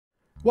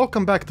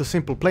Welcome back to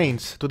Simple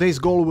Planes. Today's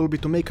goal will be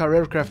to make our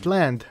aircraft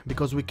land,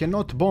 because we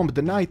cannot bomb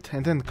the night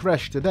and then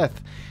crash to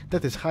death.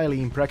 That is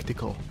highly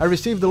impractical. I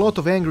received a lot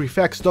of angry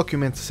fax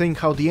documents saying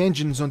how the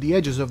engines on the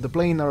edges of the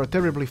plane are a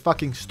terribly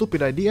fucking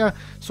stupid idea,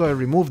 so I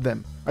removed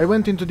them. I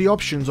went into the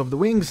options of the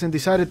wings and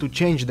decided to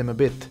change them a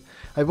bit.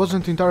 I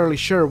wasn't entirely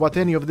sure what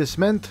any of this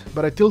meant,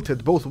 but I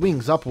tilted both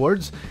wings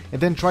upwards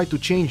and then tried to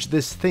change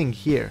this thing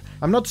here.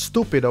 I'm not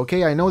stupid,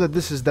 okay? I know that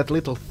this is that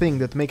little thing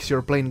that makes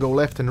your plane go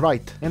left and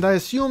right, and I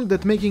assumed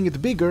that making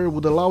it bigger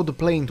would allow the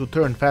plane to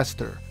turn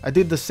faster. I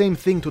did the same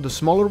thing to the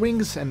smaller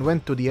wings and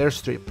went to the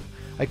airstrip.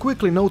 I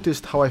quickly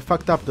noticed how I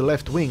fucked up the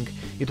left wing.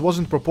 It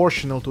wasn't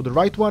proportional to the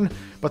right one,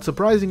 but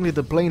surprisingly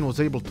the plane was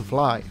able to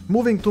fly.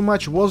 Moving too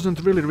much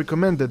wasn't really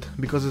recommended,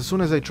 because as soon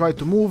as I tried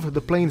to move,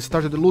 the plane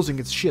started losing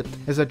its shit.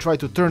 As I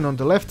tried to turn on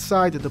the left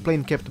side, the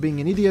plane kept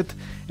being an idiot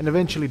and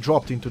eventually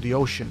dropped into the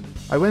ocean.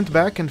 I went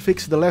back and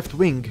fixed the left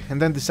wing,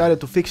 and then decided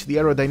to fix the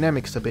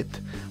aerodynamics a bit.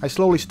 I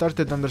slowly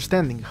started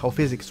understanding how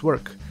physics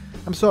work.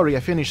 I'm sorry, I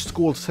finished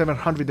school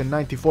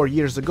 794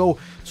 years ago,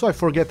 so I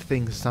forget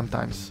things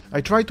sometimes. I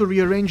tried to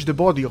rearrange the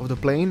body of the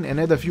plane and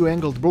add a few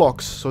angled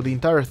blocks so the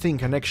entire thing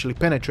can actually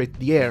penetrate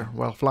the air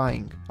while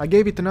flying. I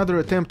gave it another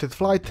attempt at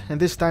flight, and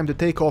this time the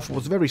takeoff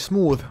was very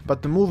smooth,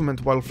 but the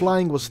movement while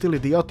flying was still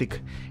idiotic,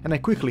 and I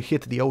quickly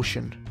hit the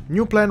ocean.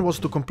 New plan was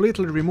to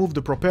completely remove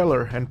the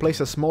propeller and place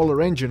a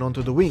smaller engine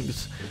onto the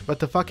wings, but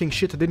the fucking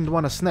shit didn't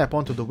wanna snap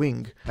onto the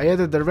wing. I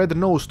added the red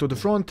nose to the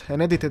front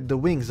and edited the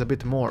wings a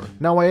bit more.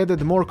 Now I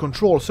added more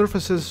control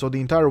surfaces so the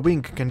entire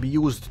wing can be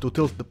used to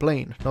tilt the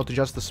plane, not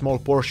just a small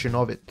portion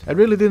of it. I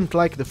really didn't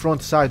like the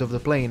front side of the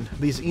plane.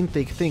 These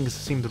intake things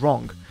seemed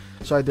wrong.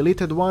 So I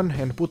deleted one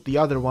and put the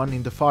other one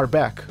in the far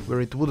back,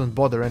 where it wouldn't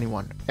bother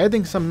anyone.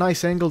 Adding some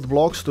nice angled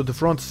blocks to the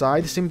front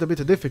side seemed a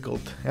bit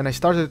difficult, and I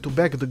started to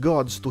beg the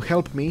gods to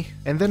help me,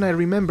 and then I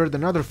remembered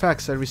another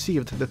fax I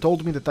received that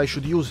told me that I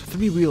should use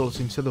 3 wheels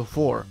instead of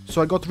 4.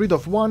 So I got rid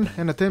of one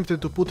and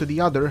attempted to put the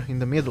other in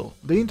the middle.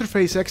 The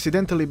interface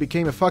accidentally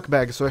became a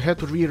fuckbag, so I had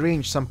to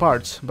rearrange some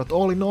parts, but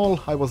all in all,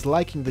 I was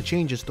liking the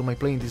changes to my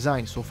plane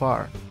design so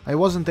far. I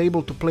wasn't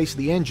able to place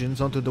the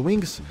engines onto the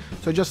wings,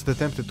 so I just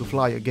attempted to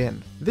fly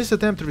again. This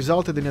attempt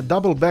resulted in a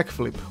double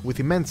backflip with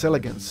immense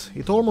elegance.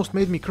 It almost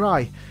made me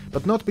cry,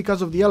 but not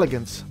because of the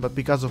elegance, but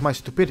because of my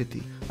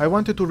stupidity. I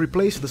wanted to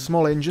replace the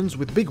small engines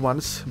with big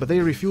ones, but they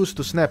refused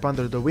to snap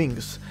under the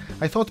wings.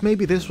 I thought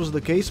maybe this was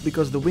the case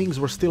because the wings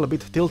were still a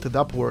bit tilted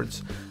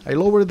upwards. I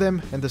lowered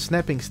them and the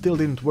snapping still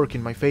didn't work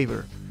in my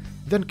favor.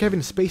 Then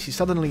Kevin Spacey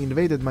suddenly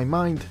invaded my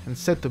mind and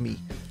said to me,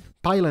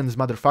 "Pylons,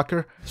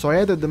 motherfucker." So I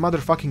added the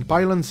motherfucking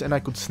pylons and I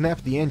could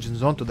snap the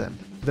engines onto them.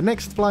 The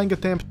next flying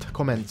attempt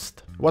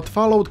commenced. What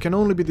followed can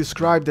only be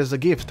described as a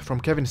gift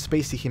from Kevin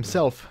Spacey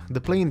himself. The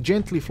plane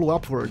gently flew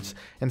upwards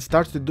and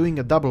started doing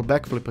a double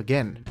backflip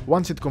again.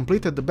 Once it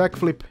completed the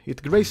backflip,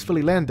 it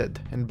gracefully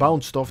landed and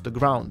bounced off the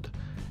ground.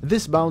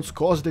 This bounce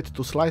caused it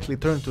to slightly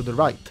turn to the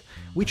right,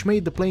 which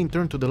made the plane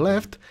turn to the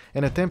left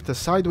and attempt a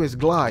sideways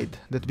glide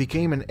that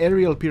became an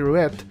aerial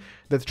pirouette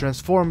that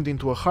transformed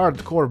into a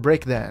hardcore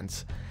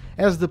breakdance.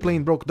 As the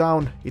plane broke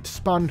down, it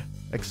spun,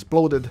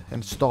 exploded,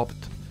 and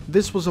stopped.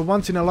 This was a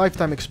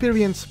once-in-a-lifetime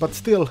experience, but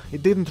still,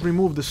 it didn't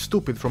remove the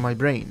stupid from my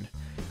brain.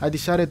 I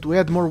decided to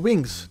add more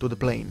wings to the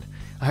plane.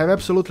 I have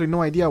absolutely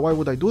no idea why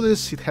would I do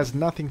this, it has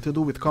nothing to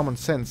do with common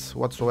sense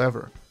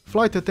whatsoever.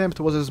 Flight attempt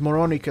was as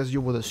moronic as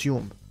you would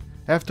assume.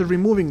 After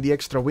removing the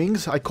extra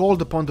wings, I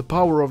called upon the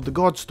power of the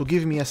gods to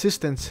give me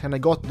assistance and I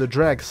got the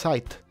drag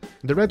sight.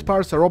 The red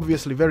parts are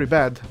obviously very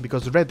bad,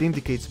 because red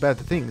indicates bad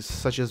things,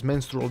 such as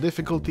menstrual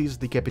difficulties,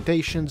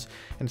 decapitations,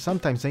 and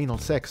sometimes anal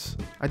sex.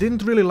 I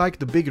didn't really like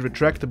the big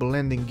retractable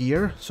landing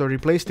gear, so I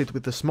replaced it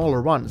with the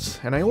smaller ones,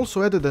 and I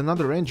also added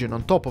another engine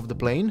on top of the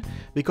plane,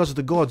 because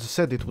the gods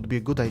said it would be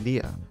a good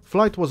idea.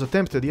 Flight was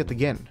attempted yet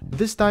again.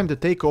 This time the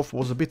takeoff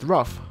was a bit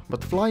rough,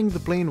 but flying the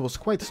plane was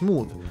quite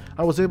smooth.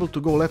 I was able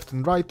to go left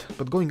and right,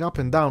 but going up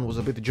and down was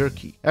a bit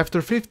jerky.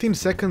 After 15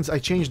 seconds I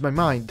changed my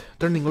mind.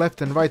 Turning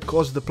left and right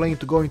caused the plane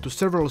to go into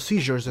several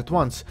seizures at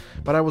once,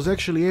 but I was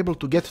actually able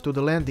to get to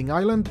the landing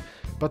island,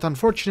 but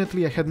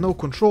unfortunately I had no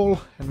control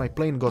and my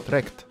plane got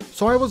wrecked.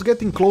 So I was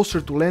getting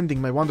closer to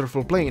landing my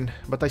wonderful plane,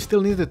 but I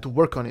still needed to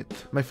work on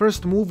it. My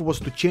first move was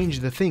to change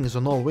the things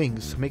on all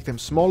wings, make them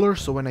smaller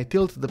so when I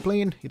tilt the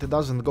plane it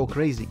doesn't go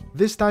crazy.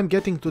 This time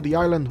getting to the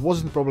island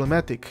wasn't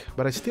problematic,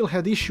 but I still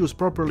had issues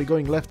properly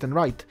going left and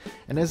right,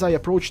 and as I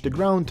approached the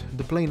ground,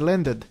 the plane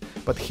landed,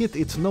 but hit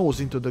its nose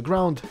into the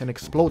ground and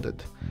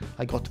exploded.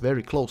 I got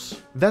very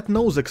close. That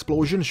nose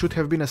explosion should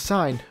have been a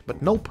sign,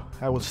 but nope,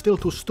 I was still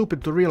too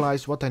stupid to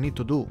realize what I need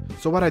to do.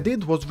 So what I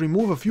did was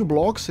remove a few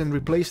blocks and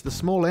replace the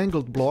small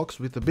angled blocks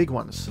with the big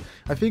ones.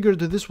 I figured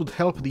that this would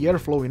help the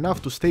airflow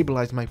enough to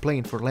stabilize my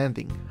plane for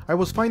landing. I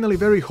was finally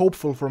very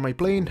hopeful for my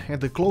plane,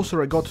 and the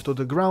closer I got to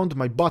the ground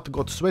my butt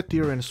got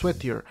sweatier and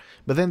sweatier,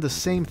 but then the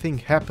same thing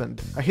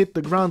happened. I hit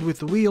the ground with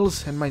the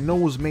wheels and my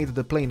nose made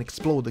the plane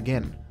explode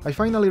again. I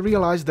finally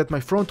realized that my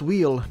front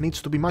wheel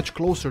needs to be much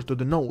closer to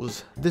the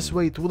nose. This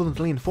way it wouldn't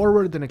lean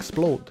forward and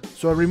explode.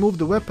 So I removed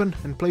the weapon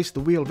and placed the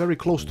wheel very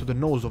close to the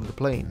nose of the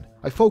plane.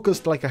 I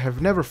focused like I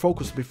have never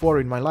focused before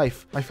in my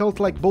life. I felt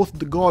like both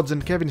the gods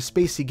and Kevin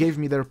Spacey gave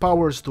me their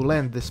powers to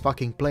land this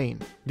fucking plane.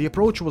 The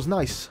approach was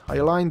nice. I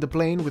aligned the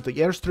plane with the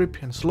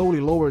airstrip and slowly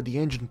lowered the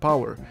engine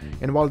power,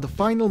 and while the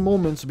final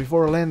moments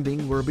before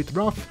landing were a bit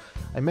rough,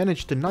 I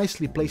managed to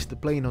nicely place the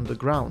plane on the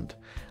ground.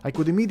 I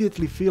could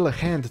immediately feel a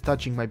hand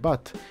touching my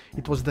butt.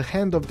 It was the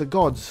hand of the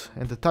gods,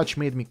 and the touch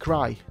made me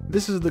cry.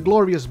 This is the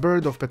glorious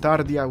bird of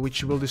Petardia,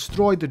 which will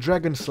destroy the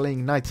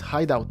dragon-slaying knight's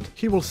hideout.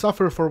 He will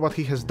suffer for what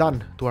he has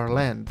done to our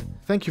land.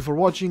 Thank you for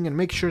watching, and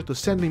make sure to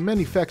send me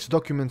many fax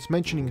documents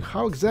mentioning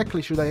how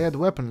exactly should I add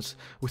weapons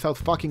without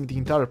fucking the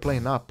entire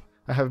plane up.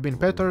 I have been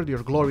Petard,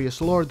 your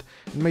glorious lord,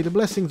 and may the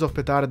blessings of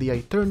Petardia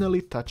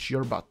eternally touch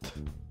your butt.